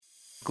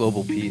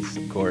Global peace,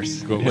 of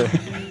course.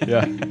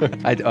 Yeah.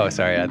 I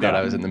thought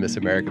I was in the Miss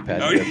America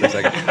pageant there for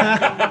a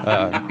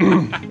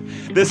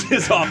second. This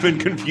is often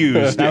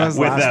confused with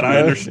that, I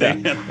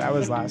understand. That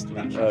was last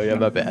week. Oh, yeah,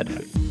 my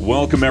bad.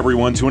 Welcome,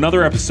 everyone, to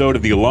another episode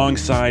of the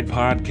Alongside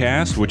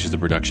Podcast, which is a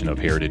production of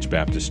Heritage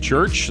Baptist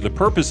Church. The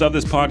purpose of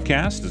this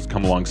podcast is to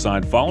come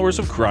alongside followers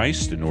of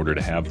Christ in order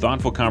to have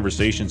thoughtful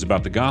conversations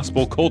about the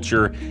gospel,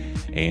 culture,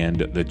 and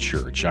the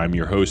church. I'm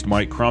your host,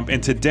 Mike Crump,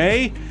 and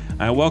today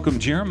I welcome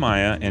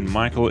Jeremiah and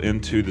Michael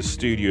into the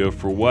studio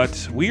for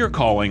what we are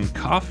calling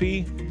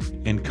Coffee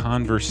and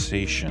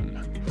Conversation.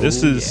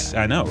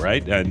 I know,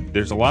 right? And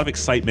there's a lot of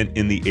excitement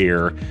in the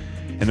air.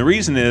 And the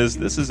reason is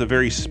this is a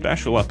very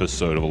special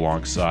episode of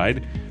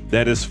Alongside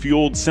that is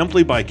fueled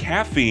simply by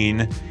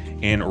caffeine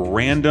and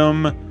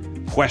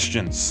random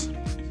questions.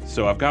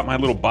 So I've got my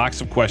little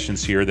box of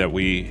questions here that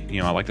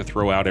I like to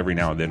throw out every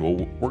now and then.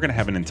 Well, we're going to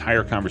have an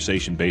entire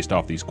conversation based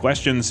off these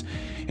questions.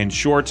 In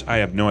short, I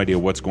have no idea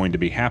what's going to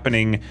be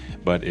happening,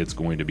 but it's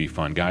going to be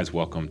fun. Guys,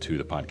 welcome to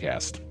the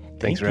podcast.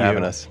 Thanks for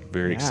having us.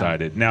 Very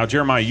excited. Now,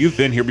 Jeremiah, you've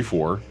been here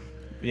before.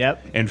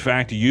 Yep. In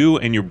fact, you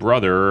and your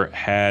brother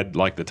had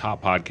like the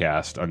top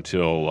podcast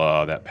until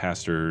that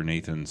Pastor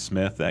Nathan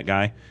Smith, that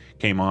guy,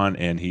 came on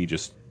and he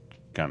just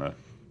kind of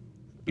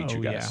beat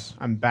you guys.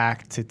 Yeah. I'm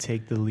back to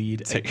take the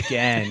lead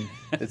again.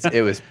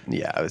 It was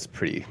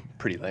pretty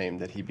lame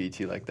that he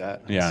beat you like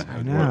that. Yeah.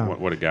 I know.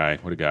 What a guy.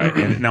 What a guy.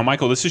 And now,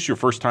 Michael, this is your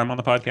first time on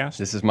the podcast?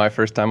 This is my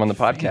first time on the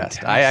podcast.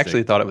 Fantastic. I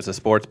actually thought it was a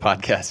sports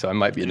podcast, so I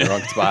might be in the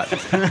wrong spot.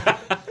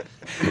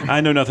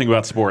 I know nothing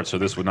about sports, so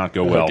this would not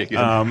go well.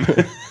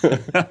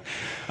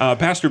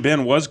 Pastor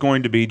Ben was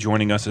going to be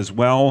joining us as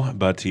well,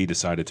 but he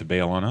decided to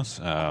bail on us.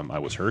 I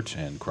was hurt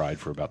and cried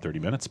for about 30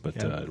 minutes, but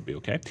it'll be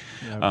okay.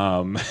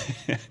 Yep.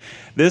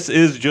 This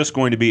is just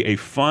going to be a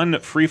fun,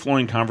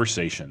 free-flowing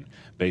conversation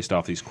based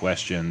off these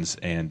questions,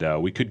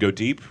 and we could go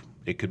deep.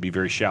 It could be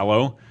very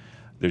shallow.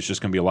 There's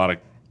just going to be a lot of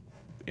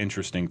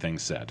interesting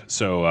things said.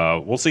 So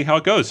we'll see how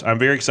it goes. I'm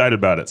very excited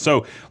about it.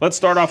 So let's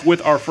start off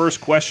with our first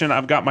question.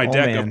 I've got my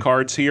deck of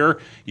cards here.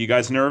 You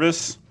guys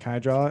nervous? Can I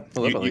draw it?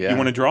 You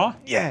want to draw?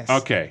 Yes.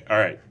 Okay. All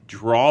right.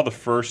 Draw the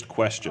first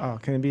question. Oh,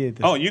 can it be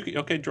this? Oh,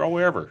 okay. Draw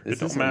wherever. It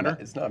don't matter.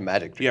 It's not a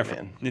magic trick,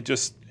 man. It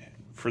just,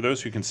 for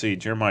those who can see,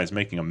 Jeremiah is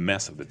making a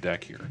mess of the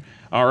deck here.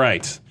 All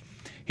right.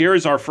 Here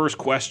is our first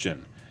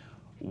question.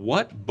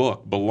 What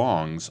book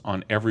belongs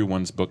on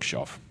everyone's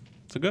bookshelf?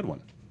 It's a good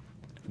one.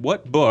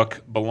 What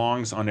book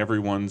belongs on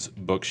everyone's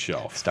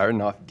bookshelf?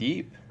 Starting off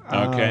deep.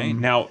 Okay.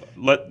 Now,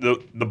 let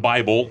the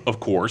Bible, of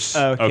course.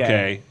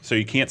 Okay. So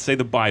you can't say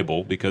the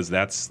Bible because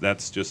that's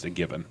just a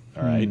given.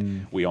 All right.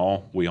 We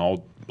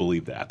all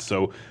believe that.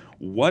 So,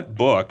 what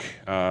book,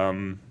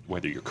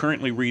 whether you're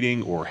currently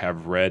reading or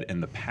have read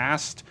in the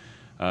past,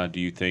 do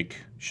you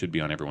think should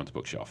be on everyone's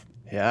bookshelf?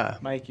 Yeah,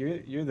 Mike,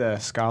 you're the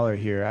scholar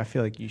here. I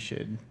feel like you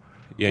should.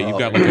 Yeah, you've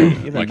got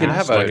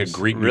like a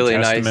Greek really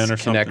New Testament nice or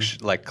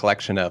something.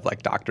 collection of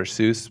like Dr.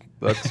 Seuss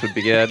books would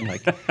be good.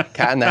 Like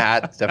Cat in the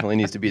Hat definitely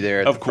needs to be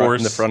there. Of course,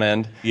 in the front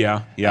end.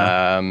 Yeah.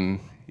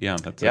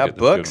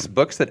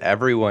 Books that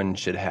everyone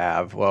should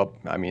have. Well,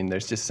 I mean,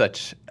 there's just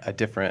such a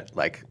different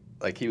like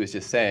he was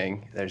just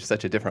saying. There's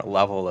such a different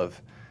level of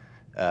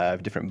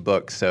different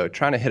books. So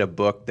trying to hit a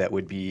book that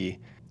would be,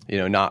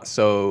 not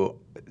so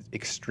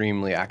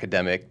extremely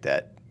academic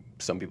that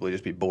some people would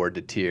just be bored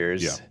to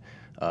tears. Yeah.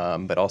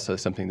 But also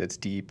something that's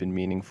deep and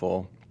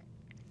meaningful.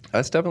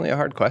 That's definitely a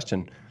hard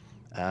question.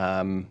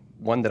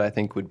 One that I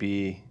think would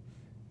be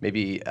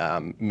maybe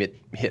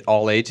hit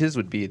all ages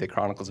would be the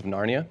Chronicles of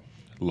Narnia.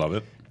 Love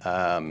it.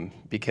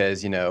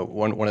 Because,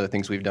 one of the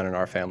things we've done in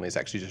our family is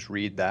actually just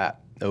read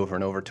that over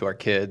and over to our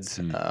kids.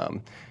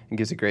 And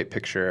gives a great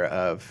picture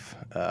of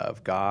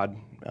God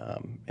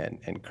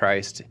and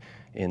Christ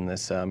in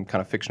this kind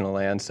of fictional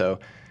land. So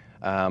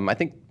I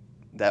think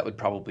that would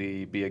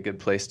probably be a good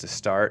place to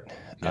start.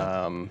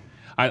 Yeah.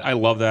 I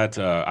love that.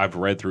 I've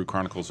read through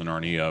Chronicles of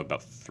Narnia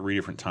about 3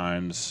 different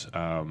times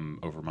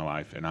over my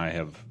life, and I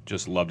have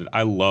just loved it.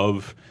 I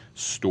love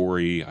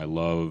story. I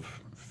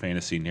love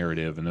fantasy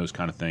narrative and those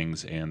kind of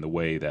things, and the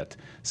way that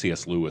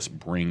C.S. Lewis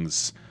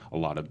brings a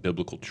lot of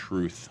biblical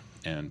truth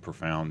and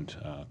profound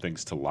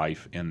things to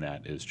life in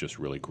that is just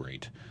really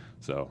great.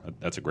 So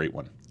that's a great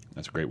one.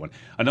 That's a great one.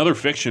 Another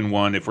fiction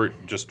one, if we're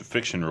just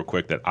fiction real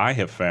quick, that I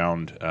have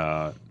found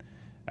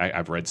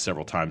I've read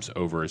several times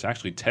over is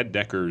actually Ted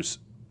Decker's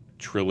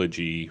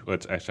trilogy. Well,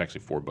 it's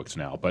actually 4 books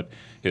now, but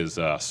his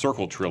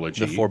Circle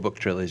trilogy. The 4-book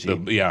trilogy.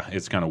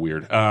 It's kind of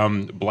weird.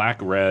 Black,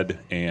 red,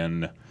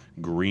 and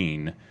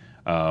green,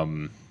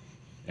 and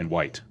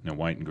white. No,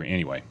 white and green.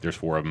 Anyway, there's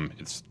 4 of them.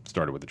 It's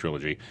started with the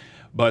trilogy.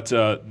 But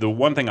the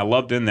one thing I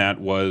loved in that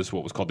was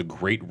what was called the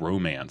Great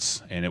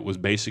Romance, and it was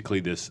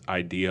basically this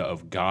idea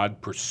of God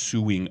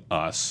pursuing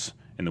us,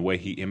 and the way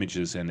he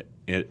images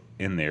it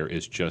in there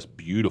is just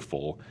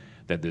beautiful.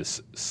 That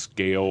this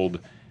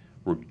scaled,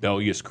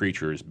 rebellious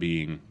creature is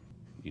being,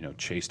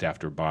 chased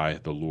after by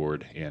the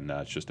Lord, and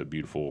it's just a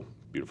beautiful,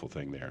 beautiful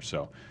thing there.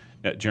 So,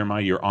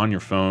 Jeremiah, you're on your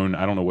phone.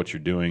 I don't know what you're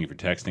doing, if you're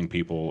texting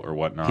people or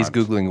whatnot. He's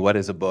Googling what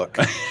is a book.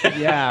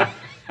 Yeah.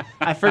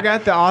 I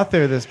forgot the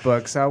author of this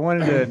book, so I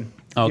wanted to give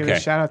Okay. a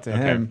shout out to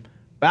Okay. him.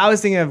 But I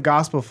was thinking of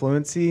Gospel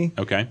Fluency.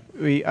 Okay.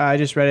 I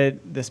just read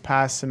it this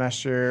past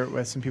semester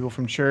with some people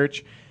from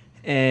church,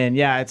 and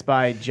yeah, it's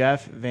by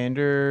Jeff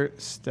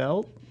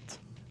Vanderstelt.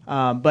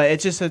 But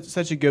it's just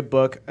such a good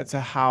book. It's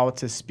how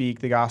to speak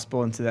the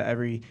gospel into the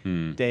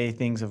everyday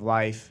things of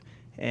life,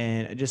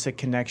 and just a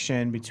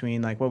connection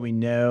between like what we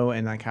know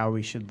and like how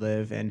we should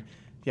live, and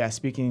yeah,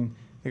 speaking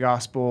the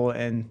gospel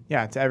and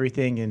yeah to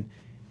everything,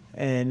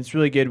 and it's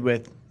really good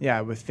with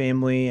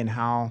family and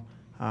how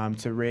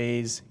to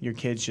raise your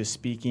kids just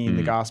speaking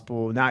the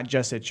gospel, not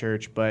just at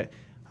church, but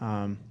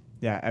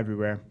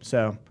everywhere.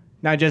 So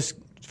not just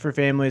for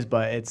families,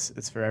 but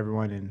it's for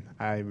everyone, and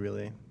I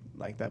really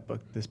like that book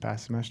this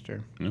past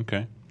semester.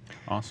 Okay.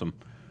 Awesome.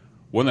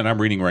 One that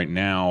I'm reading right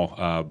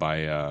now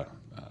by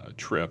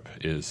Tripp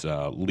is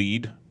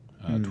Lead,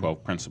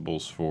 12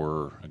 Principles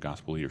for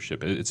Gospel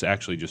Leadership. It's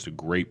actually just a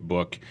great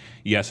book.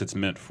 Yes, it's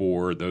meant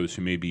for those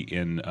who may be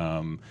in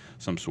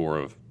some sort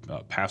of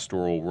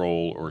pastoral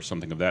role or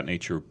something of that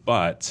nature,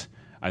 but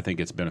I think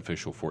it's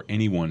beneficial for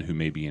anyone who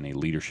may be in a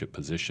leadership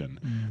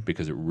position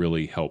because it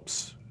really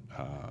helps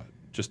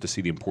just to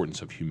see the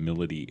importance of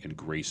humility and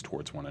grace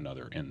towards one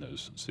another in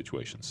those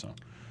situations. So,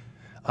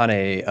 On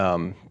a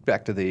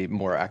back to the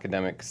more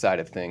academic side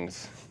of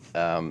things,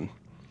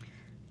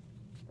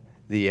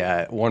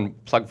 the one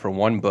plug for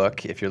one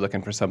book, if you're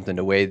looking for something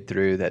to wade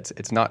through,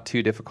 it's not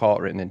too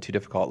difficult, written in too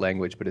difficult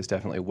language, but it's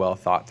definitely well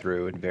thought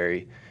through and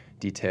very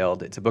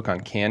detailed. It's a book on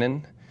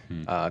canon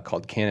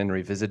called Canon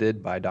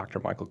Revisited by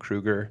Dr. Michael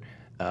Kruger.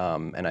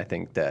 And I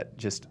think that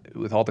just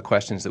with all the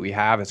questions that we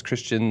have as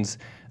Christians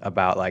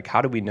about like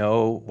how do we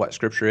know what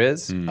Scripture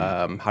is?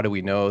 How do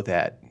we know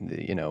that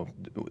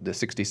the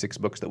 66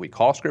 books that we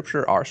call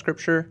Scripture are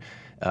Scripture?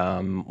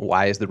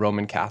 Why is the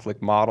Roman Catholic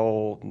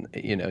model?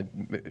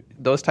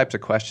 Those types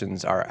of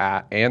questions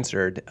are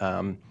answered.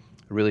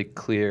 Really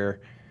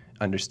clear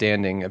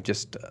understanding of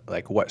just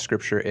like what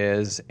Scripture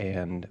is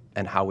and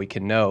how we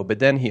can know. But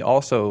then he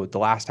also, the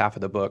last half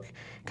of the book,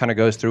 kind of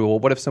goes through, well,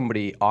 what if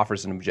somebody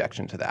offers an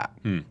objection to that,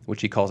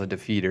 which he calls a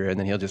defeater, and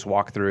then he'll just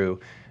walk through,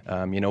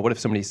 what if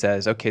somebody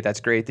says, okay, that's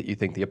great that you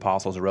think the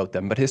apostles wrote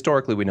them, but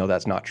historically we know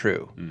that's not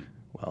true.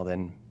 Well,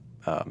 then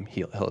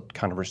he'll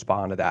kind of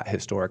respond to that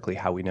historically,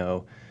 how we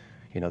know,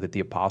 that the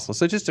apostles.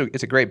 So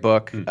it's a great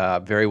book,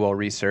 very well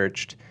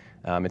researched.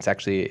 It's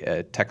actually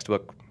a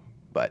textbook,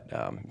 but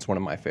it's one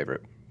of my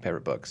favorite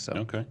books. So.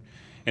 Okay.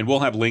 And we'll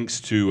have links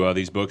to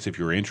these books if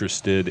you're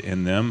interested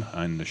in them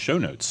in the show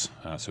notes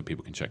so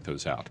people can check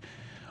those out.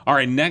 All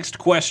right, next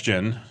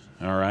question.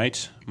 All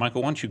right.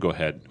 Michael, why don't you go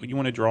ahead? You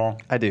want to draw?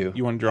 I do.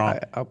 You want to draw?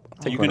 I'll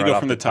take You're one going to right go off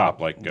from the top,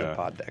 like the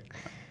pod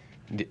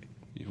deck.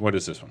 What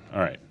is this one?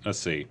 All right, let's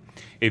see.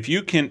 If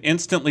you can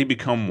instantly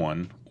become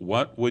one,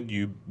 what would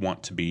you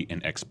want to be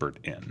an expert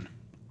in?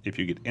 If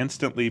you could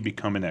instantly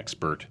become an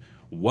expert,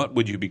 what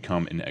would you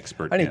become an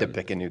expert in? I need to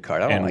pick a new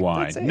card. I don't and like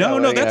why? that.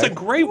 No, that's a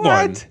great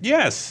one.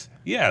 Yes.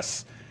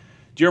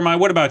 Jeremiah,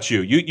 what about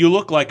you? You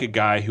look like a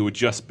guy who would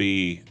just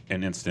be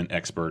an instant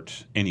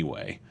expert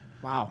anyway.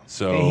 Wow.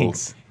 So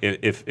Thanks.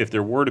 if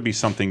there were to be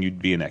something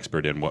you'd be an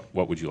expert in,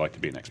 what would you like to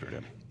be an expert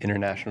in?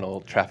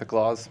 International traffic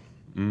laws.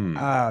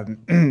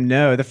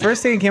 No, the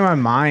first thing that came to my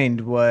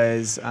mind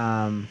was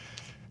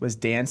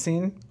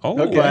dancing. Oh,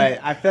 Okay. But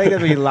I feel like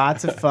that'd be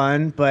lots of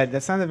fun. But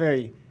that sounded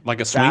very like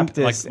a swing,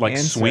 Baptist like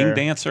answer. swing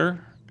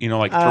dancer.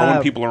 Like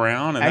throwing people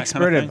around and expert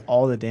that kind of thing. of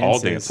all the dances. All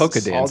dances. Polka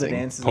All the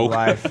dancing. dances of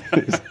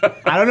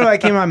life. I don't know. That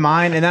came to my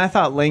mind, and then I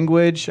thought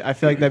language. I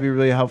feel like that'd be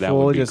really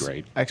helpful. would be just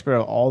great. expert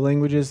of all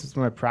languages. It's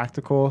more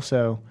practical.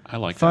 So I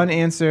like fun that.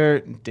 answer,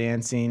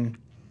 dancing.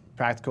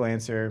 Practical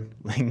answer,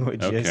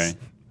 languages. Okay.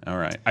 All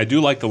right. I do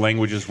like the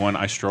languages one.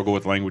 I struggle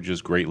with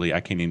languages greatly.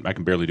 I can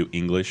barely do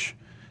English.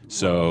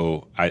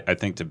 So I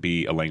think to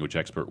be a language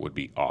expert would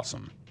be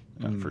awesome,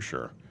 for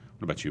sure.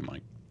 What about you,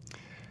 Mike?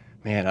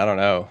 Man, I don't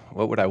know.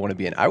 What would I want to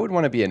be in? I would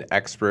want to be an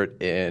expert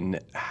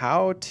in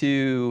how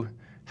to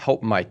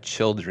help my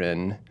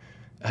children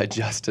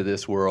adjust to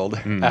this world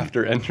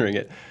after entering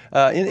it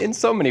in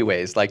so many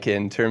ways, like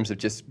in terms of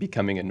just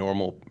becoming a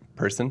normal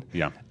person.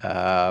 Yeah.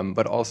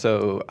 But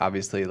also,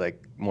 obviously,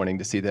 like wanting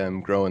to see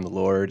them grow in the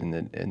Lord and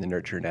the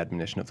nurture and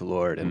admonition of the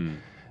Lord, and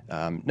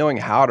knowing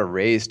how to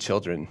raise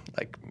children.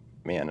 Like,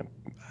 man,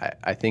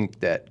 I think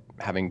that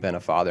having been a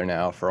father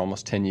now for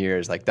almost 10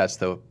 years, like that's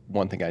the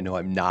one thing I know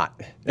I'm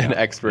not an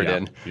expert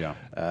in. Yeah.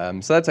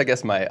 So that's, I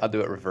guess, I'll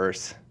do it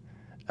reverse.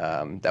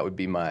 That would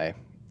be my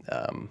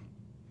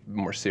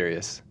more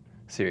serious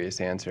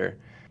answer.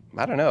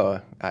 I don't know.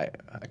 I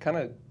kind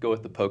of go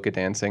with the polka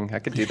dancing. I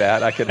could do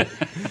that. I could.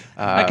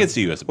 I could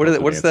see you as a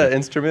what's the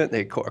instrument?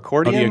 The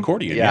accordion. Oh, the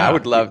accordion. Yeah, I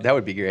would love. That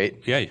would be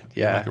great. Yeah.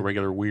 Yeah. Like a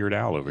regular Weird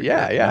Al over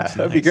Yeah, here. yeah, That's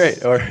that'd be nice.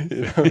 great.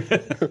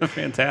 Or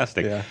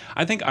Fantastic. Yeah.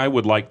 I think I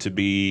would like to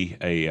be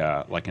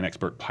like an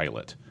expert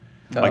pilot.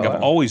 Like wow.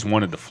 I've always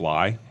wanted to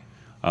fly,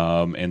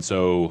 and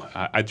so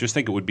I just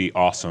think it would be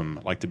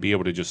awesome, like to be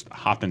able to just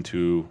hop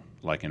into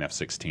like an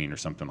F-16 or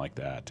something like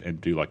that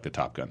and do like the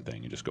Top Gun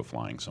thing and just go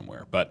flying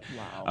somewhere. But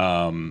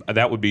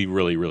that would be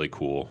really, really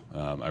cool.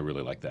 I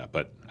really like that.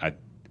 But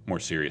more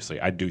seriously,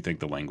 I do think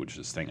the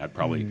languages thing, I'd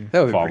probably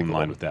fall in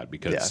line with that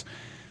because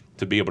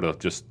to be able to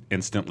just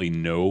instantly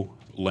know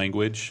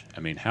language, I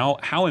mean, how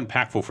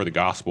impactful for the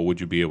gospel would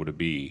you be able to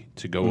be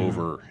to go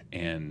over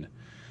and,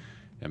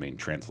 I mean,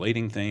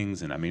 translating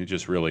things, and I mean, it's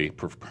just really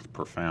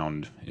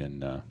profound.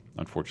 And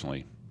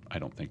unfortunately, I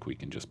don't think we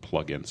can just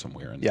plug in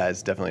somewhere and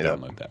it's definitely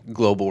download that.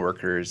 Global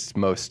workers'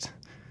 most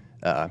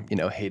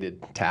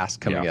hated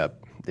task coming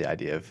up. The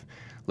idea of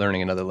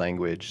learning another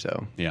language.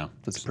 So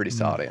that's a pretty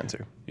solid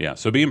answer. Yeah.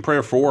 So be in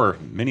prayer for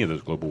many of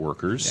those global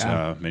workers,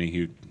 many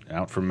who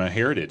out from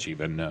Heritage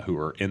even who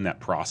are in that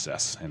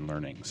process and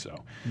learning.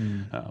 So,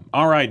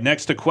 all right.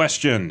 Next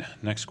question.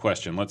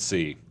 Let's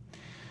see.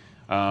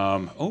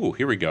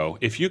 Here we go.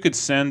 If you could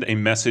send a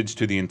message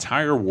to the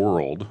entire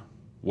world,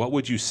 what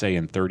would you say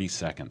in 30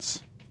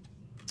 seconds?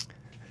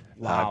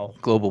 Wow.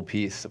 Global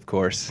peace, of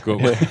course.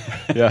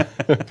 Yeah.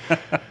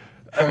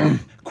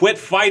 Quit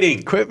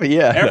fighting.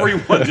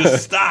 Everyone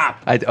just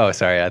stop.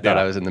 Sorry. I thought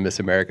I was in the Miss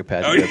America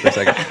pageant there for a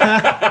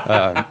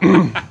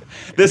second.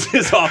 This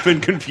is often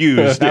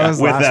confused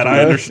with that.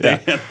 I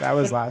understand. That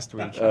was last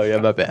week. Oh, yeah,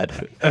 my bad.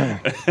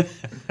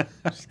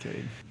 Just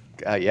kidding.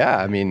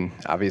 I mean,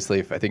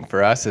 obviously, I think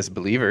for us as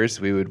believers,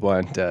 we would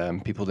want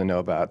people to know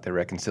about the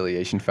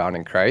reconciliation found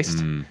in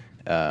Christ,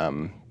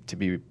 to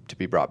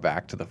be brought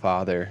back to the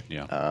Father.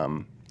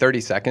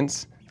 30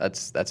 seconds.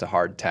 That's a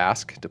hard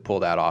task to pull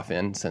that off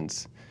in,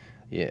 since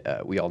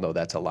we all know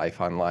that's a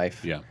life on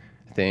life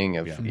thing.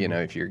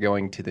 If you're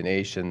going to the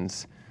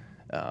nations,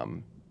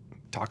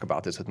 talk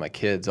about this with my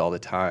kids all the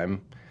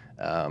time.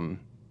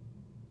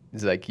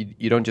 It's like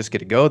you don't just get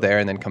to go there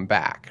and then come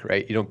back,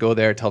 right? You don't go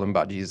there, tell them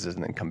about Jesus,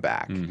 and then come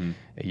back.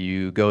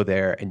 You go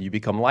there and you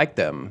become like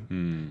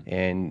them,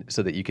 and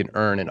so that you can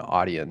earn an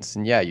audience.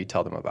 And you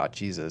tell them about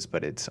Jesus,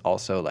 but it's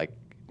also like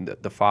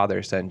the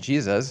Father sent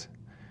Jesus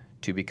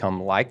to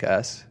become like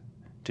us,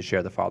 to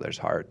share the Father's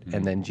heart.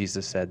 And then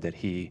Jesus said that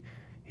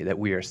that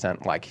we are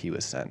sent like He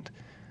was sent.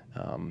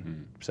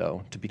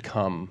 So to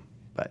become.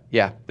 But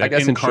I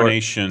guess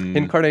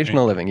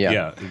incarnational living.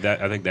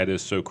 I think that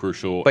is so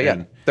crucial.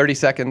 But 30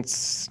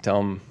 seconds.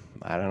 Tell them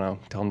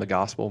the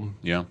gospel.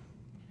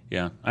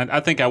 I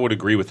think I would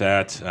agree with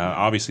that.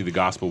 Obviously, the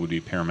gospel would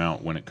be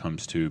paramount when it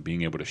comes to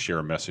being able to share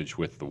a message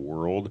with the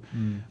world.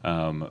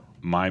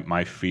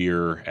 My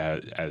fear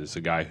as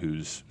a guy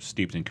who's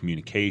steeped in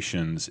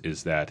communications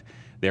is that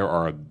there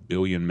are a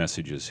billion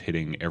messages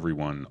hitting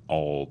everyone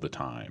all the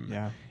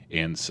time.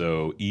 And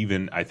so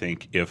even I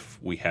think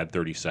if we had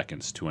 30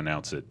 seconds to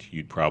announce it,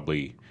 you'd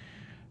probably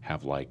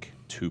have like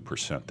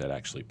 2% that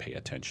actually pay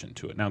attention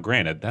to it. Now,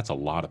 granted, that's a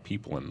lot of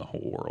people in the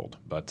whole world,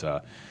 but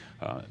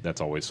that's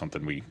always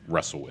something we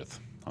wrestle with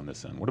on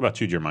this end. What about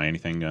you, Jeremiah?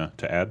 Anything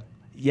to add?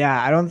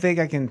 Yeah, I don't think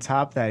I can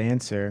top that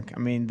answer. I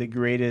mean, the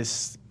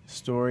greatest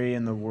story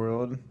in the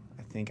world,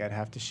 I think I'd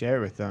have to share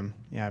with them.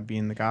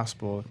 Being the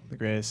gospel, the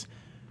greatest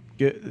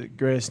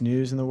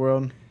news in the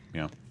world.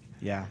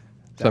 Yeah.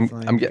 So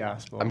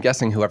I'm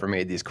guessing whoever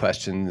made these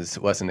questions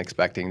wasn't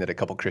expecting that a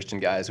couple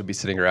Christian guys would be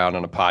sitting around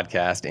on a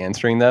podcast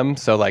answering them.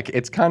 So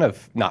it's kind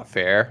of not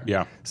fair.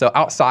 So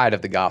outside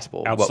of the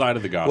gospel,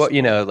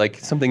 like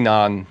something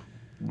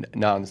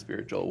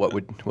non-spiritual, what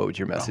would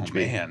your message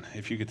be? Man,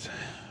 if you could,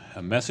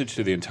 a message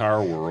to the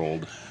entire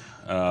world.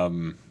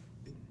 I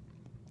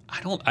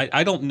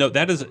don't know.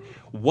 That is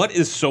what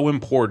is so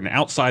important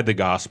outside the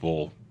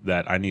gospel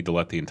that I need to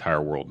let the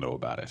entire world know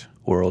about it.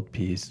 World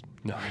peace.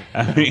 No,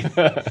 I mean,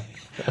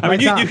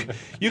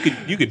 you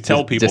could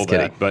tell people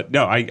that, but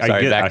no, I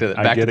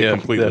get it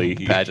completely.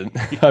 The pageant.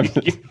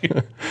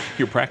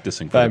 You're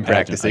practicing. For I'm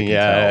practicing.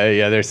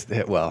 Yeah.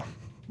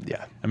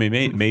 I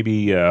mean,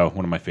 maybe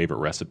one of my favorite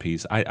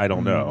recipes. I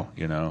don't know.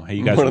 Hey,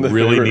 you guys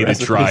really need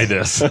to try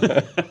this.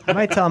 I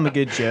might tell them a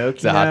good joke.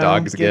 The hot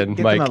dogs again.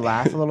 Get them to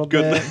laugh a little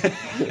bit.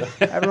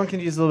 Everyone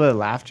can use a little bit of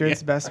laughter. It's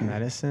the best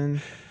medicine.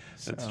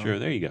 That's true.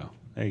 There you go.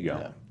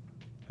 Yeah.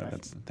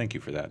 Thank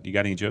you for that. You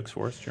got any jokes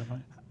for us,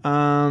 Jeremiah?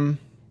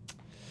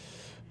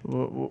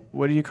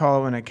 What do you call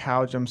it when a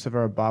cow jumps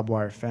over a barbed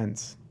wire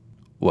fence?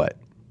 What?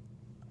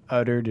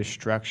 Utter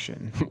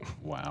destruction.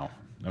 Wow.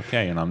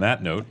 Okay, and on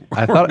that note,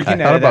 I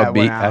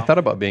thought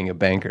about being a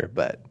banker,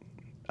 but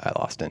I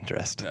lost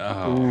interest.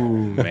 Oh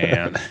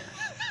man.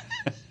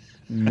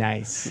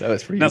 Nice. That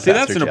was for you. Now, see,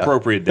 that's an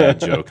appropriate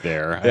dad joke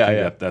there. I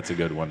think that's a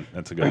good one.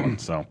 That's a good one.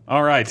 So,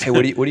 all right. Hey,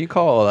 what do you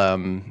call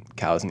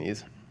cow's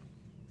knees?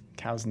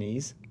 Cow's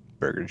knees?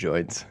 Burger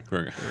joints.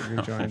 Burger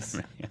joints.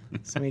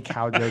 So many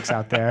cow jokes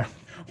out there.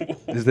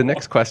 Is the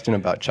next question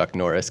about Chuck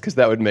Norris? Because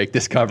that would make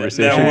this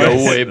conversation go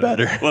way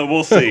better. Well,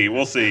 we'll see.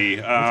 We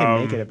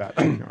can make it about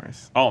Chuck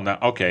Norris. Oh, now,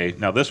 okay.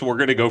 Now, we're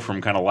going to go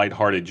from kind of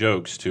lighthearted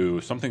jokes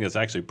to something that's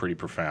actually pretty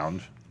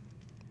profound.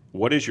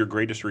 What is your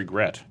greatest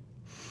regret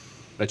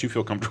that you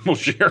feel comfortable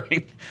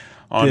sharing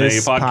on a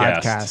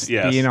podcast?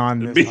 Yes. Being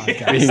on this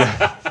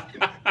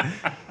podcast.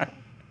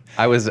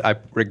 I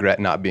regret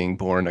not being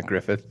born a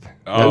Griffith.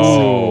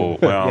 Oh,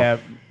 well.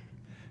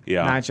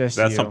 Yeah, not just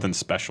that's you. something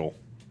special.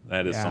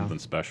 That is Yeah. something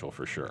special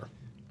for sure.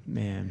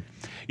 Man.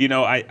 You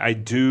know, I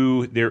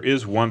do. There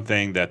is one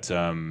thing that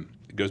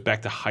goes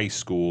back to high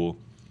school,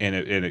 and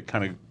it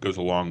kind of goes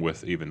along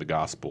with even the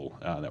gospel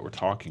that we're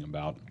talking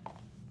about.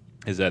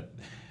 Is that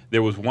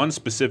there was one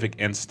specific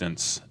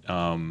instance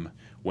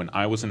when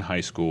I was in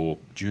high school,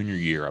 junior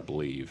year, I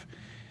believe,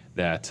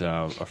 that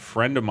a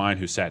friend of mine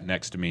who sat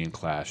next to me in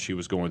class, she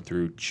was going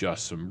through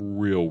just some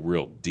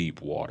real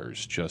deep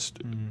waters. Just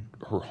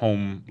her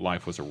home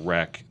life was a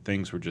wreck.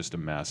 Things were just a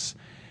mess.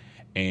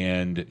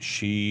 And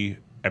she,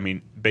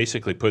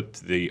 basically put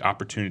the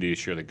opportunity to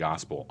share the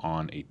gospel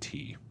on a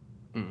tee.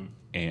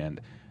 And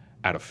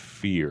out of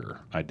fear,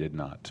 I did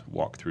not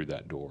walk through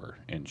that door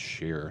and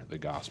share the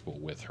gospel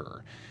with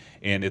her.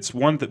 And it's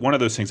one of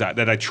those things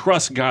that I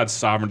trust God's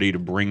sovereignty to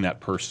bring that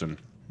person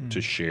to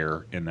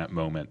share in that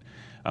moment.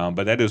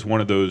 But that is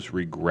one of those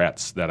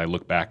regrets that I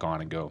look back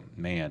on and go,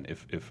 man,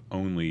 if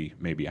only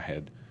maybe I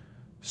had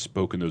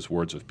spoken those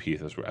words of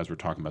peace, as we're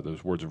talking about,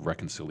 those words of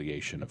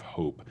reconciliation, of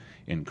hope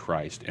in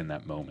Christ in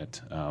that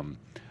moment.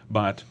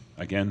 But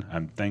again,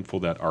 I'm thankful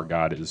that our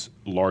God is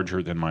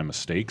larger than my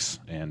mistakes,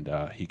 and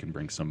He can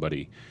bring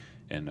somebody,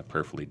 and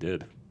prayerfully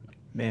did.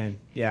 Man,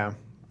 yeah.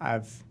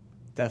 I've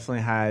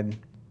definitely had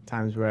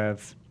times where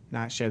I've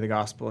not shared the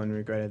gospel and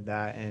regretted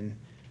that, and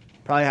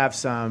probably have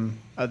some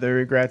other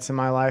regrets in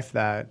my life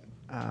that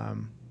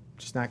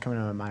just not coming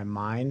out of my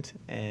mind,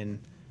 and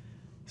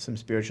some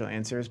spiritual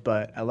answers,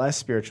 but a less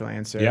spiritual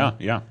answer.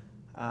 Yeah.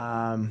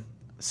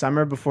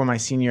 Summer before my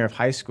senior year of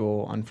high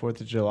school, on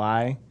 4th of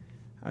July,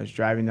 I was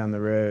driving down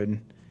the road,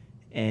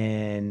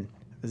 and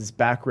it was this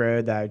back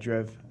road that I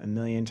drove a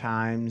million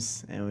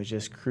times and was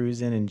just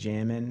cruising and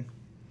jamming.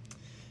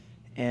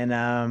 And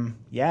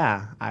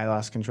I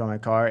lost control of my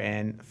car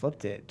and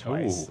flipped it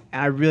twice. Ooh.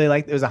 And I really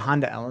liked it. It was a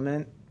Honda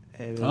Element.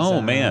 It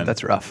was, man.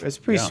 That's rough. It was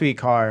a pretty Yeah. sweet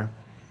car,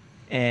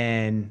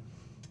 and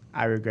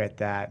I regret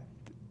that.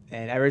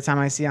 And every time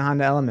I see a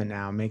Honda Element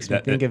now, it makes me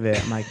think of it.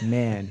 I'm like,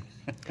 man.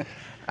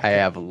 I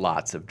have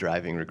lots of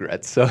driving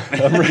regrets, so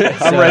I'm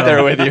right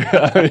there with you.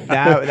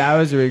 that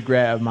was a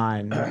regret of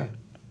mine.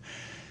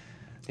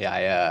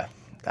 Yeah,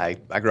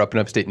 I grew up in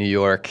upstate New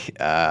York.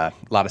 A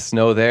lot of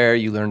snow there.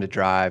 You learn to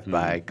drive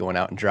by going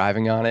out and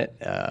driving on it.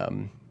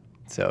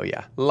 So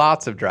yeah,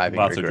 lots of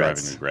driving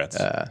regrets.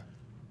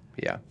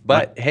 Yeah,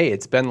 but hey,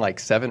 it's been like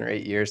 7 or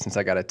 8 years since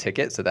I got a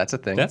ticket, so that's a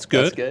thing. That's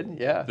good. That's good.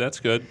 Yeah, That's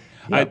good.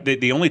 Yep.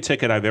 The only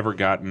ticket I've ever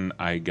gotten,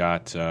 I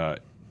got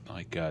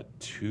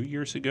 2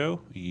 years ago,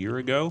 a year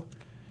ago,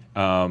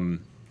 and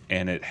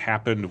it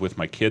happened with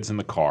my kids in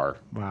the car.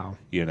 Wow.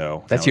 You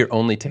know, That's your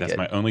only ticket? That's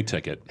my only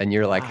ticket. and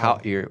you're like,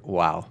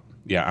 wow.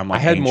 Yeah, I'm like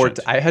I had more.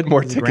 ancient. I had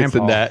more tickets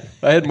than grandpa. that.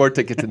 I had more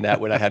tickets than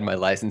that when I had my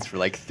license for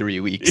like 3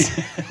 weeks.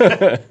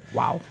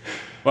 Wow.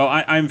 Well,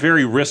 I'm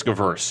very risk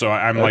averse, so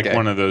I'm like Okay.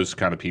 one of those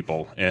kind of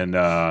people, and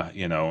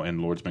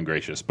and Lord's been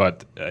gracious.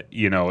 But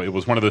it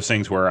was one of those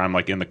things where I'm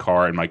like in the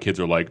car, and my kids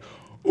are like,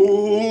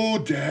 "Oh,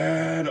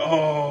 Dad,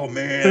 oh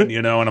man,"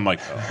 and I'm like,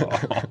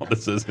 "Oh,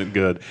 this isn't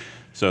good."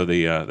 So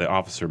the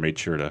officer made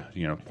sure to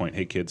point,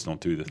 "Hey, kids, don't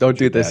do this. Don't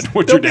do this.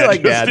 What Don't your be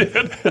like just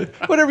Dad. did."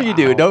 Whatever you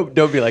do,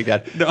 don't be like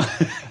that. No.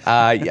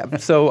 Yeah.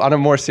 So on a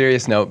more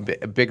serious note,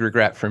 a big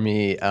regret for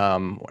me.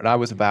 When I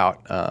was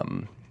about,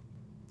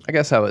 I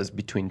guess I was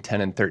between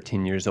 10 and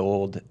 13 years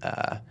old.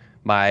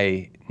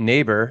 My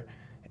neighbor,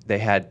 they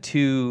had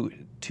two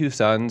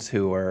sons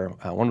who were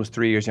one was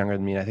 3 years younger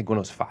than me, and I think one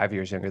was 5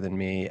 years younger than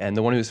me. And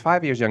the one who was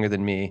 5 years younger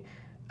than me,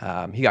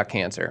 he got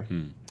cancer,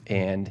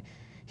 and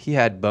he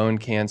had bone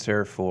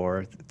cancer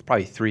for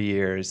probably 3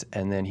 years,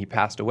 and then he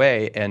passed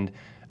away. And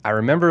I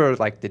remember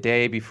like the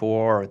day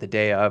before or the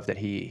day of that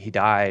he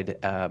died,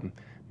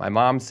 my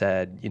mom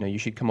said, you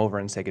should come over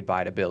and say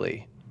goodbye to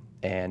Billy.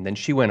 And then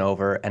she went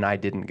over, and I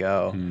didn't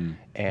go.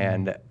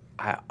 And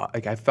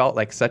I felt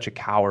like such a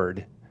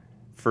coward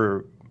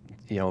for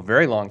a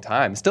very long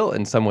time, still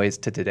in some ways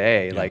to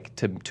today, like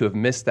to have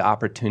missed the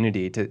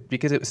opportunity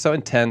because it was so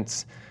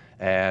intense,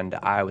 and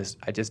I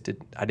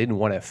didn't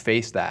want to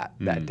face that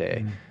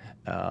day.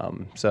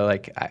 So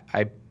like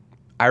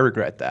I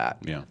regret that.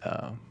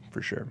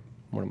 For sure.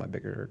 One of my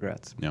bigger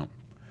regrets. Yeah.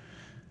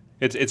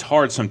 It's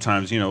hard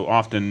sometimes.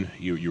 Often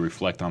you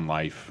reflect on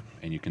life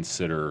and you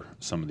consider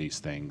some of these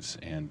things,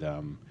 and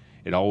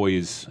it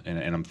always,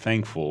 and I'm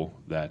thankful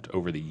that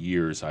over the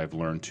years I've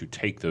learned to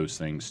take those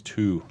things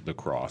to the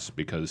cross,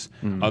 because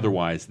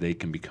otherwise they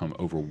can become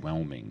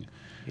overwhelming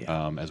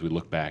as we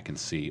look back and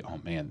see, oh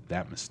man,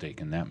 that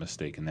mistake and that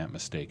mistake and that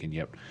mistake, and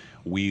yet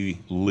we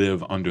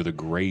live under the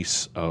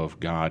grace of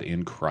God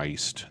in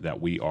Christ, that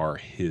we are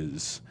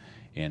His,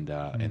 and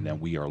that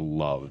we are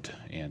loved,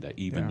 and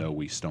even though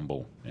we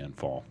stumble and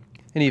fall.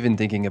 And even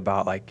thinking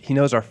about like He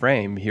knows our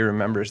frame, He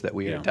remembers that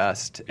we are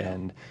dust, Yeah.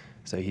 and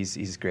so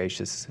He's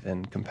gracious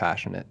and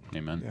compassionate.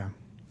 Amen. Yeah.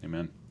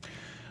 Amen.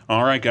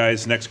 All right,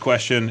 guys. Next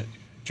question,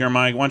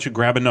 Jeremiah. Why don't you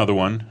grab another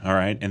one? All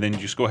right, and then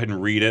just go ahead and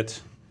read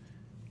it.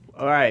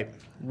 All right.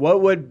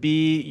 What would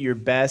be your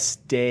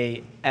best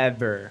day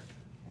ever?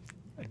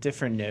 A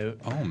different note.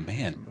 Oh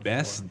man,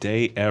 best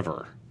day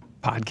ever.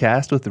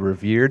 podcast with the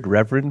revered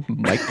Reverend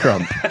Mike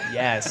Crump.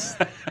 Yes.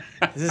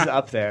 This is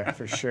up there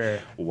for sure.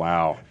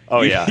 Wow.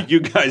 Oh, yeah. You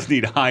guys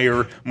need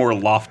higher, more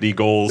lofty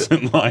goals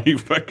in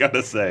life, I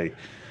gotta say.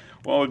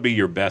 What would be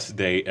your best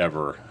day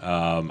ever?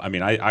 I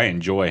mean, I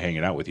enjoy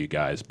hanging out with you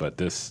guys, but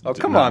this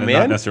come on,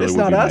 man. Not necessarily It's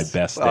would not be us. my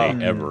best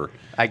day ever.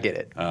 I get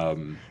it.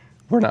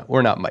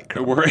 We're not Mike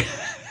Crump.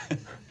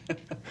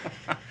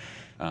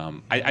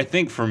 I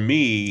think for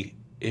me,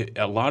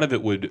 a lot of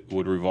it would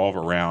revolve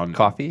around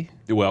Coffee?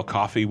 Well,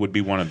 coffee would be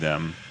one of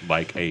them,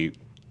 like a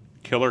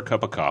killer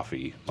cup of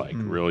coffee, like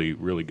really,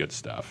 really good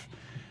stuff.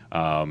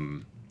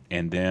 And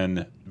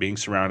then being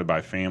surrounded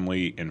by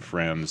family and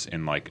friends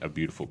in like a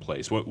beautiful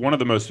place. One of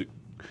the most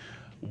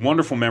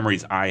wonderful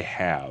memories I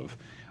have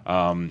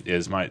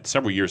is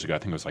several years ago, I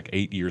think it was like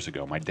 8 years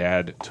ago, my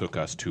dad took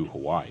us to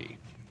Hawaii.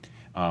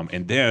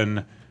 And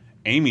then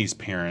Amy's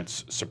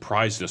parents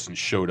surprised us and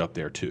showed up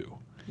there too.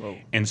 Whoa.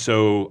 And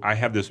so I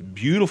have this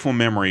beautiful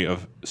memory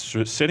of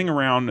sitting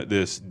around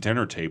this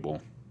dinner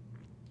table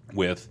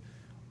with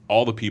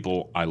all the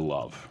people I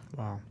love.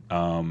 Wow.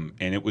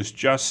 And it was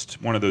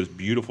just one of those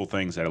beautiful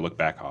things that I look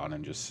back on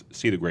and just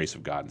see the grace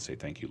of God and say,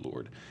 thank you,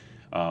 Lord.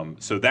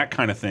 So that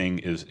kind of thing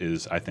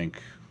is I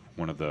think,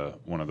 one of the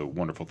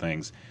wonderful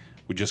things.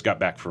 We just got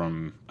back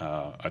from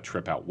a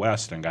trip out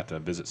west and got to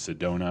visit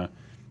Sedona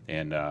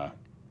and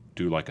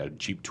do like a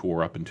Jeep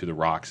tour up into the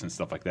rocks and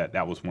stuff like that.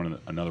 That was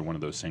another one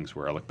of those things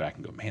where I look back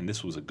and go, man,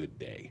 this was a good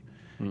day.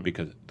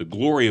 Because the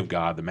glory of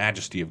God, the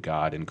majesty of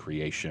God in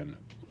creation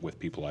with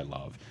people I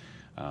love.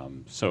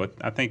 So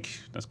I think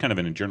that's kind of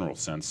in a general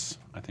sense,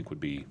 I think would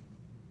be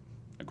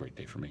a great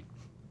day for me.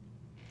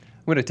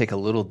 I'm going to take a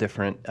little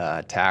different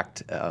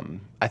tact.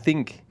 I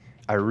think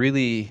I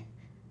really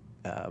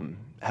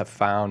have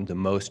found the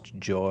most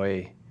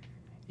joy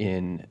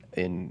in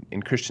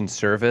Christian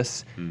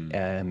service,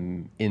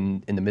 in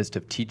the midst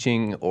of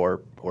teaching or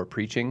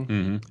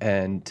preaching,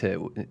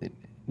 and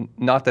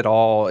not that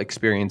all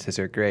experiences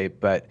are great,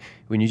 but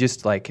when you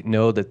just like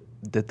know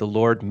that the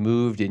Lord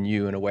moved in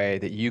you in a way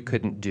that you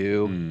couldn't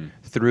do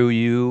through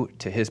you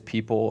to His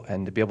people,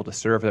 and to be able to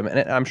serve them.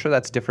 And I'm sure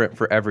that's different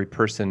for every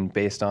person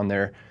based on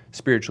their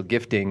spiritual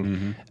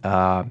gifting.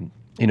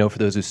 For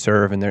those who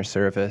serve in their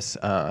service,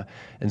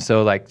 and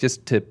so like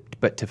just to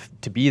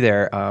be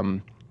there,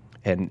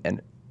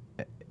 and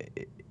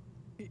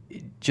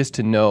just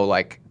to know,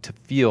 like to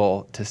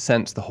feel, to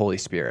sense the Holy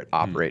Spirit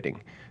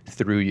operating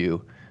through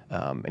you,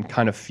 and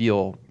kind of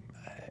feel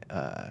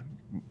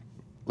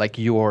like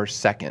you're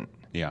second.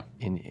 Yeah.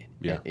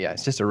 Yeah,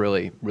 it's just a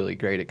really, really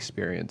great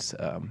experience.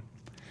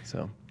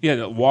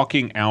 Yeah,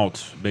 walking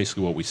out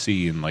basically what we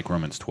see in like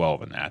Romans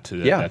 12 and that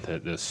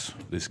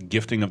this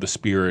gifting of the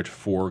Spirit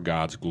for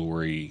God's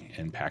glory,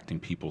 impacting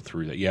people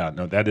through that. Yeah,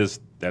 no, that is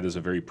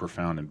a very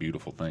profound and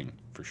beautiful thing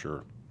for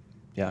sure.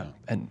 Yeah,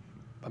 and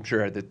I'm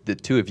sure the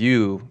two of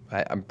you,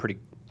 I'm pretty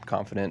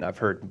confident I've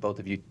heard both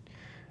of you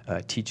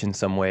teach in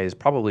some ways,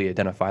 probably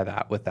identify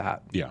that with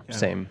that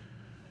same.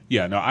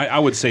 Yeah, no, I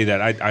would say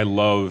that I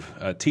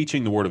love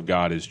teaching the Word of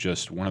God is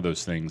just one of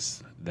those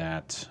things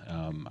that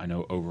I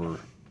know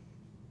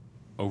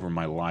over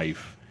my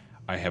life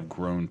I have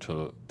grown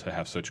to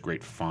have such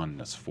great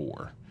fondness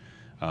for.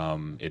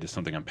 It is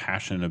something I'm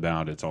passionate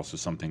about. It's also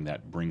something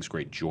that brings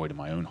great joy to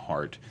my own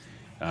heart.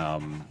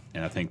 And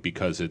I think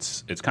because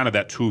it's kind of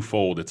that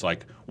twofold. It's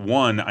like,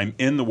 one, I'm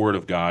in the Word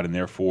of God, and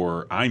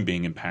therefore I'm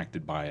being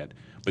impacted by it.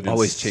 But then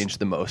always change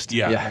the most.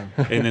 Yeah.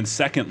 And then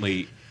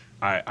secondly,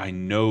 I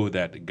know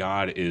that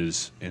God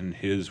is, in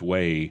His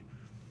way,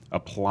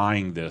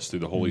 applying this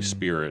through the Holy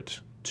Spirit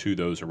to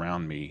those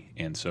around me.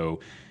 And so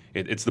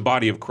it's the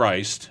body of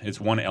Christ.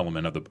 It's one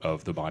element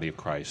of the body of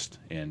Christ,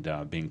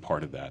 and being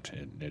part of that,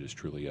 it is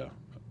truly a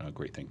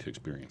great thing to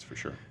experience for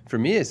sure. For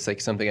me, it's like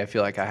something I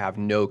feel like I have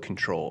no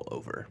control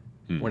over.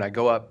 When I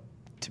go up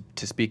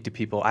to speak to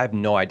people, I have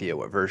no idea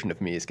what version of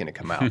me is going to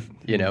come out.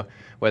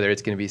 Whether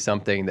it's going to be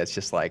something that's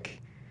just like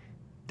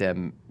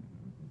them,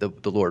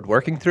 the Lord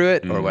working through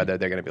it, or whether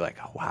they're going to be like,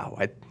 oh wow,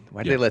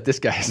 why did they let this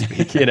guy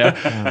speak?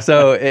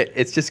 So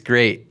it's just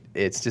great.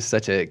 It's just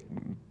such a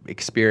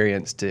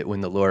experience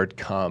when the Lord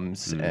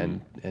comes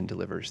and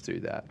delivers through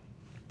that.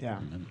 Yeah.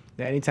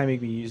 Anytime you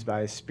can be used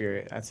by His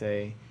Spirit, that's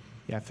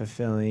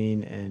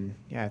fulfilling, and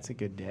it's a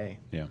good day.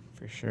 Yeah,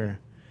 for sure.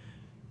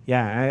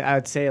 Yeah, I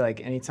would say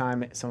like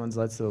anytime someone's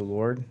led to the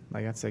Lord,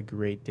 like that's a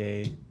great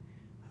day.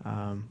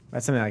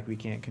 That's something like we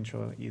can't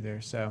control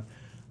either. So,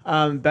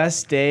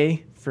 best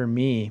day for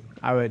me,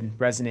 I would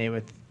resonate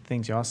with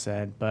things y'all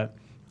said, but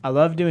I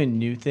love doing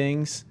new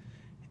things,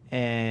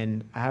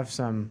 and I have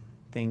some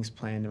things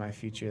planned in my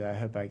future that I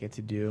hope I get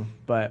to do.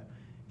 But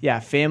yeah,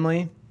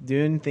 family,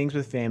 doing things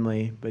with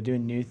family, but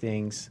doing new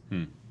things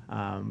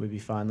would be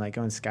fun, like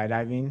going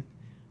skydiving,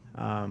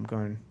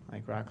 going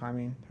like rock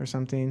climbing or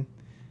something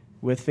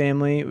with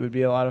family. It would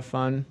be a lot of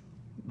fun.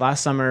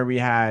 Last summer we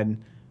had me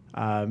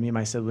and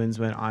my siblings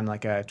went on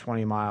like a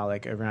 20-mile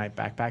like overnight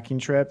backpacking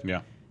trip.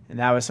 Yeah, and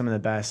that was some of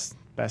the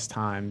best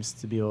times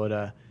to be able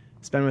to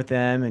spend with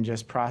them and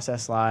just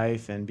process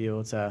life and be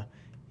able to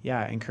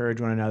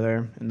encourage one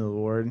another in the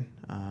Lord.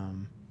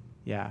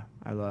 yeah,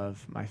 I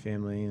love my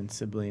family and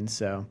siblings.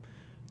 So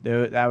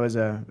that was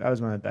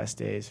one of the best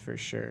days for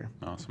sure.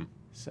 Awesome.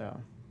 So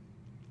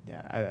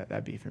yeah,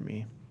 that'd be for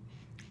me.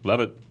 Love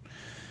it.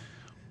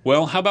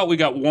 Well, how about we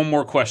got one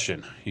more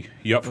question?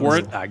 You up for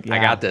it? I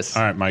got this.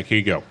 All right, Mike, here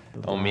you go.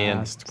 Oh man,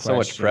 Last so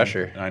much question.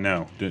 pressure. I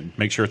know.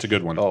 Make sure it's a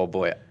good one. Oh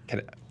boy,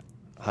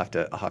 I'll have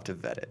to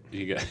vet it.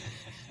 You got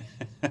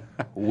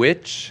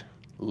Which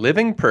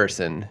living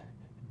person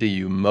do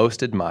you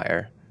most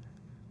admire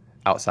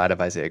outside of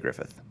Isaiah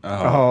Griffith?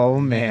 Oh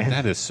man.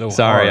 that is so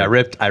Sorry,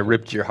 hard. I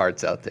ripped your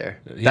hearts out there.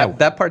 Yeah.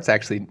 That part's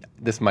actually,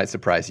 this might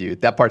surprise you.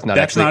 That part's not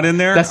That's actually not in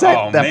there? That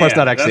Oh, part's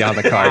man. not actually on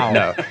the card.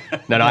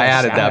 No, I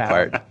added shout that out.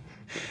 part.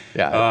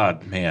 Yeah.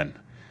 Man.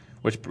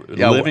 Which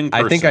Yeah, living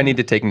person? I think I need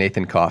to take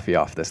Nathan Coffey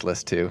off this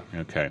list too.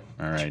 Okay.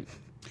 All right.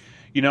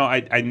 You know,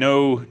 I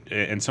know,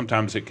 and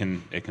sometimes it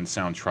can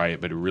sound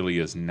trite, but it really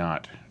is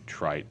not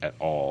trite at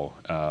all.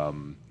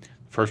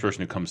 First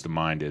person who comes to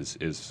mind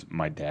is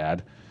my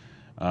dad.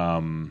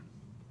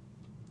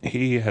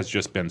 He has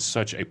just been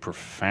such a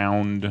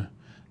profound,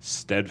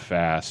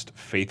 steadfast,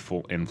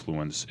 faithful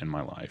influence in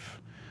my life.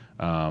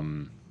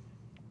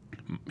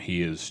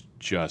 He is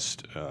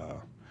just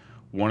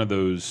one of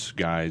those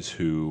guys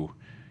who,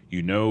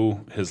 you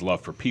know, his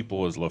love for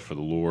people, his love for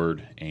the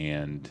Lord,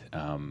 and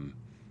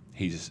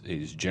he's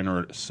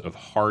generous of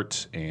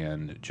heart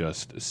and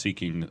just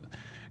seeking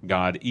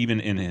God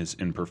even in his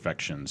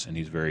imperfections, and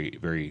he's very,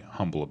 very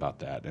humble about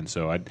that. And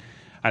so I'd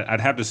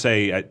have to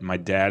say my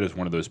dad is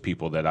one of those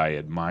people that I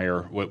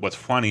admire. What's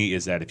funny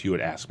is that if you had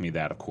asked me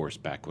that, of course,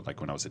 back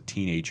when I was a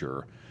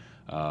teenager,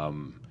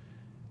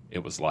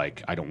 it was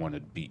like I don't want to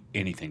be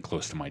anything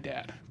close to my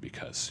dad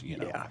because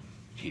Yeah.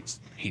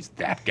 he's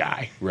that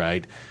guy,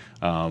 right?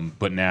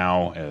 But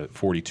now, at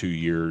 42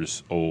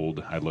 years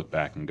old, I look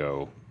back and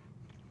go,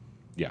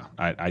 yeah,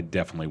 I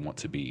definitely want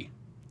to be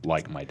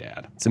like my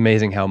dad. It's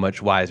amazing how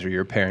much wiser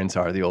your parents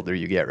are the older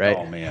you get, right?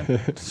 Oh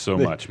man, so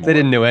much more. They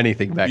didn't know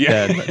anything back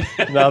then.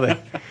 But now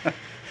they.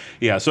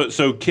 Yeah.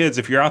 So kids,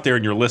 if you're out there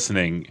and you're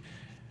listening,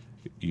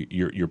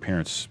 your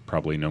parents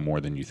probably know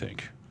more than you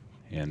think.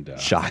 And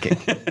Shocking.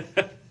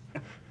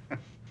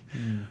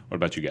 what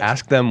about you guys?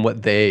 Ask them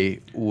what they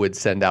would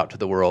send out to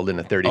the world in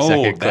a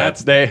 30-second clip.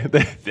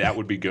 That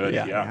would be good.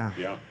 Yeah.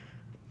 Yeah.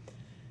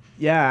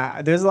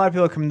 Yeah, there's a lot of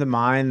people that come to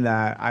mind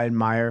that I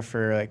admire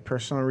for like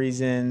personal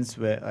reasons,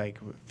 with like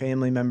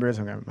family members,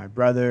 my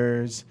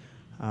brothers,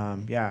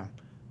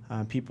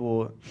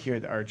 people here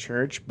at our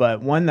church.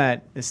 But one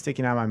that is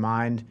sticking out in my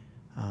mind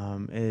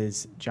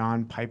is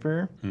John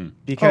Piper,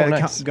 because Oh,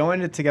 nice. going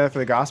to Together for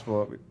the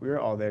Gospel, we were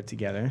all there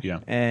together.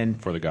 Yeah.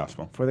 And For the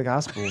gospel.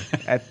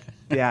 at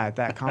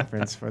that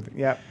conference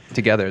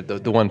Together,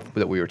 the one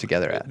that we were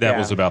together at. That Yeah.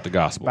 was about the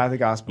gospel. by the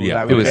gospel. Yeah,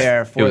 that it we were was-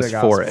 there it for was the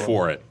for gospel. it.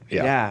 For it.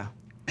 Yeah.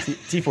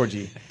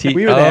 T4G. T-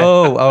 we were there.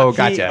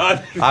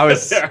 Gotcha. I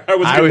was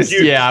confused.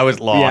 yeah, I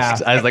was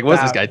lost. Yeah. I was like,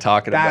 what's this guy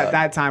talking about?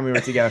 That time we were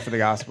together for the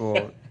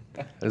gospel.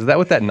 Is that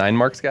with that 9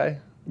 Marks guy?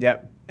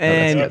 Yep.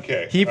 And that's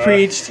okay. he All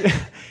preached,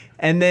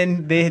 and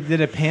then they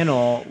did a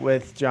panel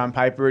with John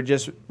Piper,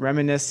 just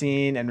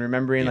reminiscing and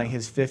remembering like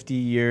his 50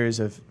 years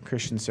of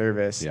Christian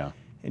service. Yeah.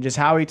 And just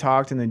how he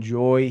talked and the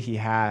joy he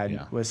had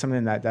Yeah. was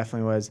something that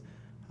definitely was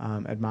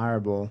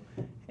admirable.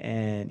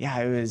 And yeah,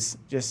 it was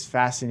just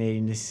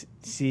fascinating to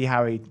see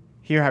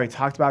hear how he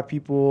talked about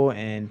people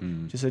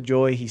and just the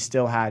joy he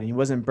still had. And he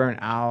wasn't burnt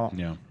out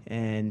Yeah.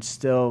 and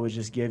still was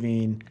just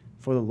giving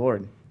for the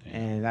Lord.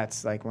 And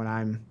that's like when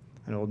I'm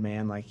an old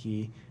man like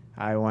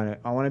I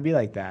want to be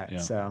like that. Yeah.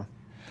 So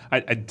I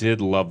did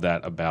love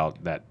that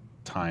about that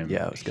time.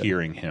 Yeah, it was good.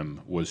 Hearing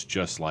him was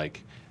just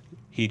like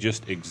he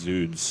just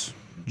exudes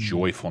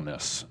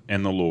joyfulness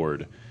in the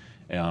Lord,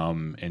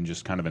 and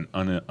just kind of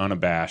an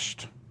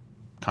unabashed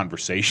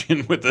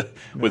conversation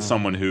with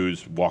someone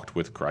who's walked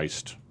with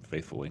Christ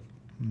faithfully.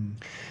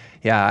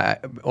 Yeah,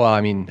 well,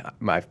 I mean,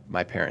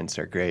 my parents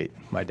are great.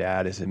 My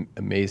dad is an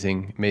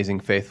amazing,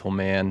 faithful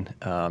man.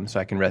 So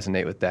I can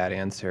resonate with that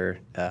answer.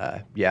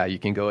 Yeah, you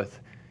can go with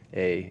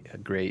a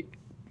great,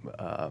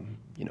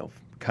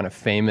 kind of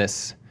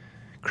famous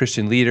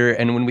Christian leader.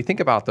 And when we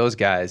think about those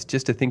guys,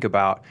 just to think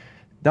about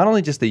not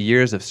only just the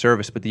years of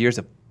service, but the years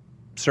of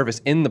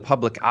service in the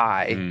public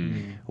eye,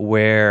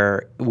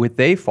 where with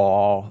they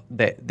fall,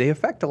 they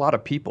affect a lot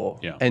of people.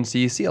 Yeah. And so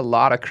you see a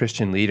lot of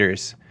Christian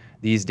leaders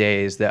these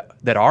days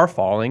that are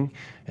falling,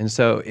 and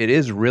so it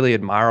is really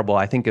admirable.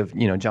 I think of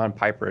John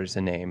Piper as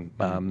a name,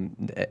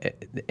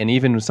 and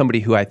even somebody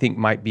who I think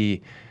might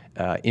be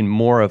in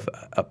more of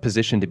a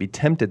position to be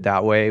tempted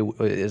that way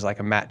is like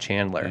a Matt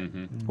Chandler,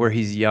 where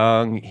he's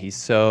young, he's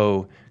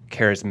so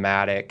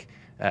charismatic,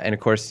 and of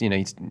course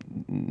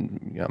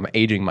I'm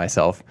aging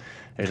myself.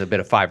 There's a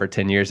bit of 5 or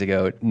 10 years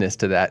ago-ness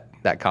to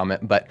that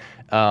comment, but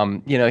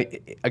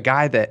a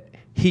guy that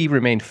he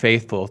remained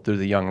faithful through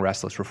the Young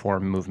Restless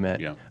Reform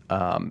movement,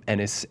 and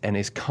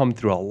has come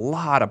through a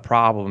lot of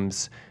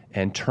problems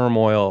and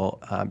turmoil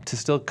to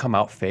still come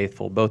out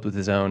faithful, both with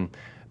his own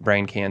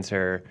brain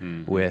cancer,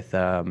 with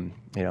all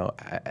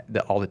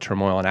the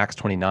turmoil in Acts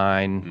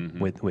 29,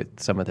 with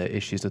some of the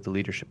issues with the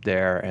leadership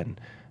there, and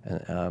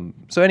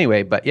So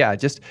anyway, but yeah, I'm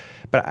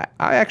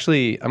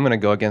going to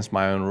go against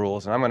my own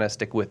rules, and I'm going to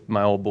stick with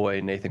my old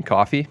boy, Nathan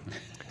Coffey.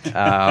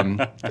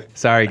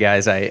 Sorry,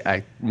 guys,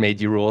 I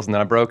made you rules and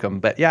then I broke them.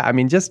 But yeah, I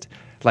mean, just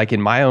like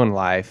in my own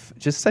life,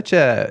 just such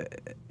a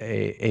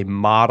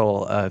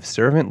model of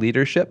servant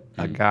leadership,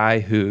 a guy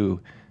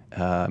who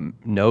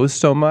knows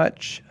so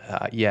much,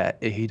 yet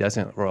he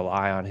doesn't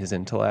rely on his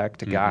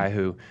intellect, a guy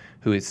who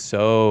is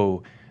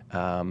so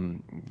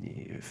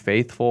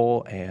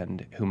faithful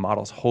and who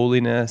models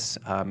holiness,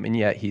 and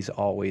yet he's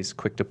always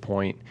quick to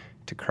point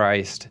to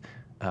Christ,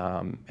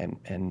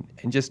 and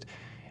just,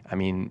 I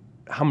mean,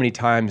 how many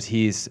times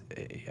he's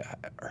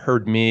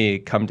heard me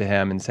come to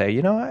him and say,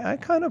 I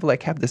kind of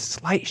like have this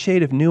slight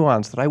shade of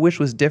nuance that I wish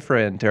was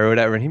different or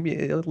whatever, and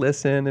he'd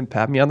listen and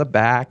pat me on the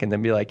back and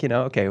then be like,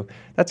 okay,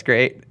 that's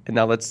great, and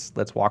now let's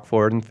walk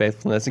forward in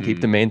faithfulness and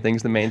keep the main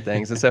things.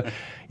 And so,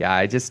 yeah,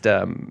 I just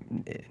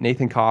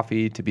Nathan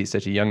Coffey, to be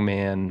such a young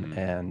man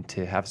and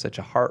to have such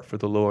a heart for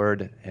the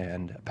Lord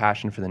and a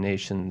passion for the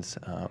nations,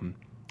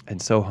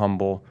 and so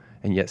humble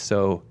and yet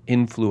so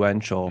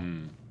influential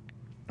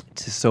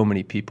to so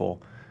many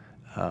people.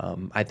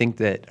 I think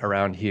that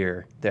around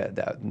here,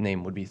 that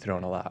name would be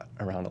thrown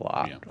around a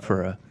lot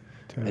for a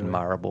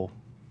admirable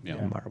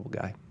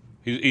guy.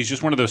 He's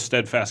just one of those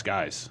steadfast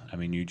guys. I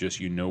mean, you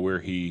know where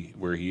he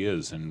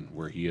is, and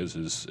where he is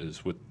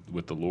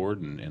with the Lord,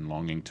 and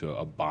longing to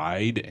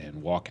abide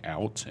and walk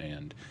out,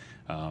 and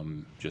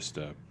just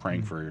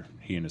praying for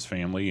he and his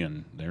family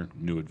and their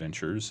new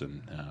adventures.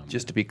 And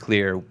just to be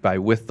clear, by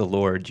with the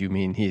Lord, you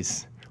mean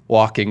he's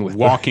walking with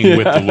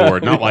the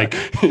Lord, not like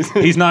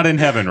he's not in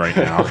heaven right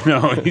now.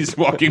 No, he's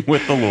walking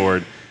with the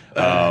Lord,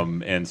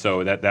 and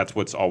so that's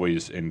what's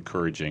always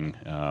encouraging.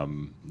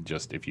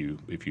 Just if you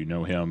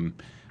know him,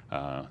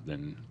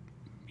 then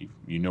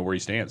you know where he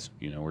stands,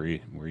 you know where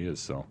he is.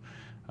 So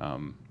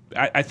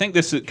I think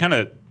this is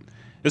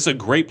a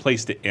great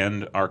place to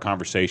end our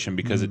conversation,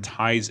 because it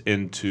ties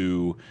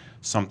into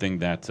something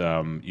that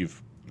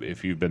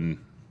if you've been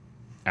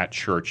at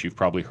church, you've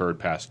probably heard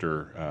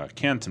Pastor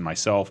Kent and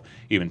myself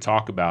even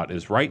talk about,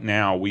 is right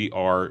now we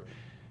are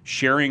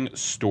sharing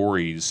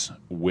stories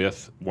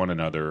with one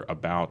another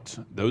about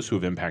those who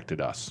have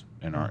impacted us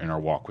in our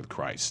walk with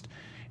Christ.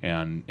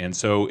 And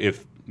so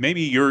if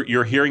maybe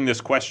you're hearing this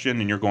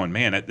question and you're going,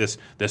 man, this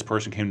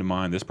person came to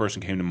mind, this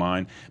person came to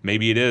mind.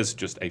 Maybe it is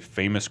just a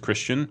famous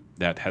Christian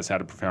that has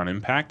had a profound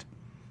impact.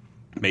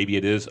 Maybe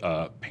it is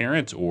a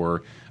parent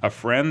or a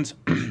friend.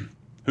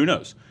 Who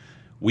knows?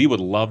 We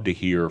would love to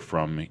hear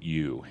from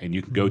you. And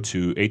you can go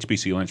to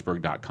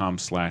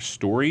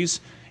hbclynchburg.com/stories,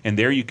 and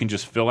there you can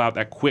just fill out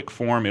that quick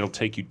form. It'll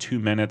take you 2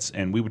 minutes,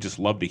 and we would just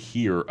love to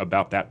hear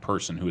about that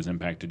person who has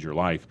impacted your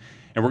life.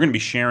 And we're going to be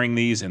sharing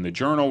these in the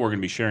journal. We're going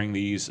to be sharing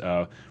these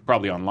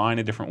probably online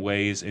in different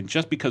ways, and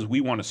just because we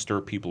want to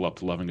stir people up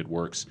to love and good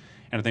works.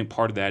 And I think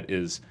part of that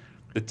is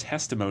the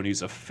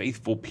testimonies of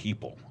faithful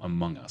people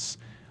among us.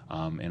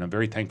 And I'm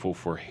very thankful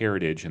for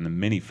Heritage and the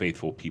many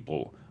faithful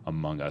people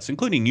among us,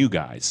 including you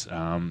guys.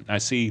 I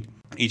see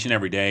each and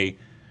every day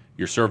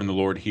you're serving the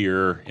Lord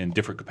here in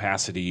different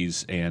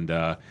capacities, and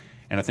I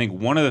think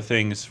one of the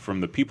things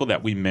from the people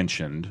that we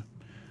mentioned,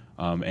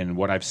 and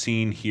what I've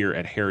seen here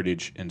at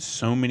Heritage in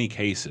so many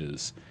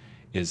cases,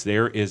 is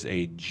there is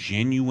a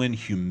genuine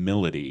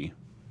humility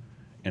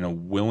and a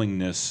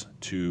willingness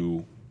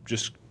to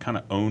just kind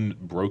of own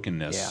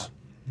brokenness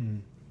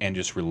and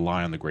just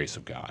rely on the grace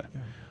of God.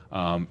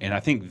 And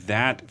I think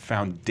that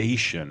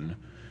foundation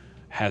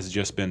has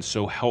just been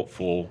so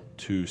helpful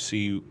to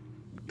see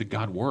the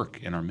God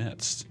work in our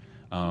midst.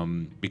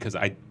 Because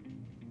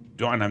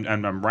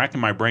I'm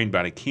racking my brain,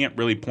 but I can't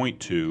really point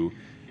to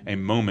a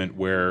moment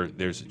where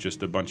there's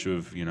just a bunch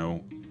of,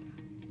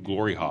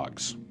 glory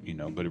hogs,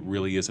 but it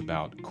really is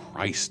about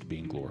Christ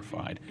being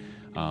glorified.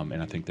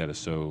 And I think that is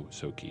so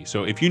key.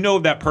 So if you know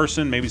of that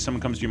person, maybe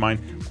someone comes to your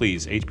mind,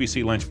 please,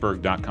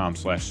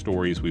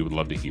 hbclynchburg.com/stories. We would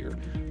love to hear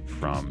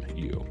from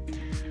you.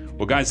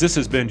 Well, guys, this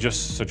has been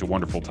just such a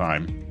wonderful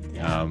time.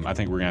 I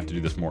think we're going to have to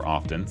do this more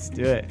often. Let's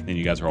do it. And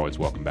you guys are always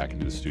welcome back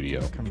into the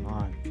studio. Come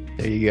on.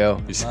 There you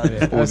go. Love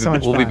it.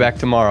 We'll be back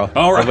tomorrorow.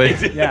 All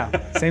right. Yeah.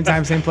 Same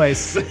time, same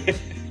place.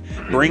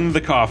 Bring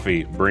the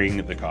coffee.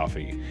 Bring the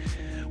coffee.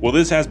 Well,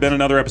 this has been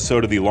another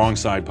episode of the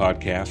Alongside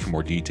Podcast. For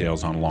more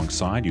details on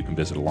Alongside, you can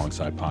visit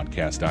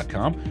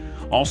alongsidepodcast.com.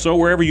 Also,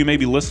 wherever you may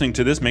be listening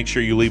to this, make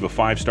sure you leave a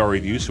 5-star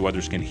review so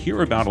others can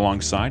hear about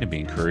Alongside and be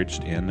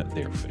encouraged in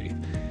their faith.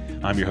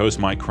 I'm your host,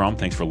 Mike Crump.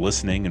 Thanks for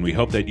listening, and we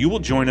hope that you will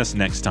join us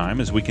next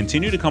time as we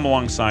continue to come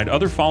alongside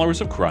other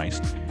followers of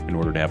Christ in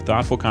order to have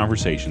thoughtful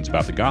conversations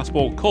about the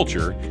gospel,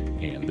 culture,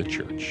 and the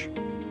church.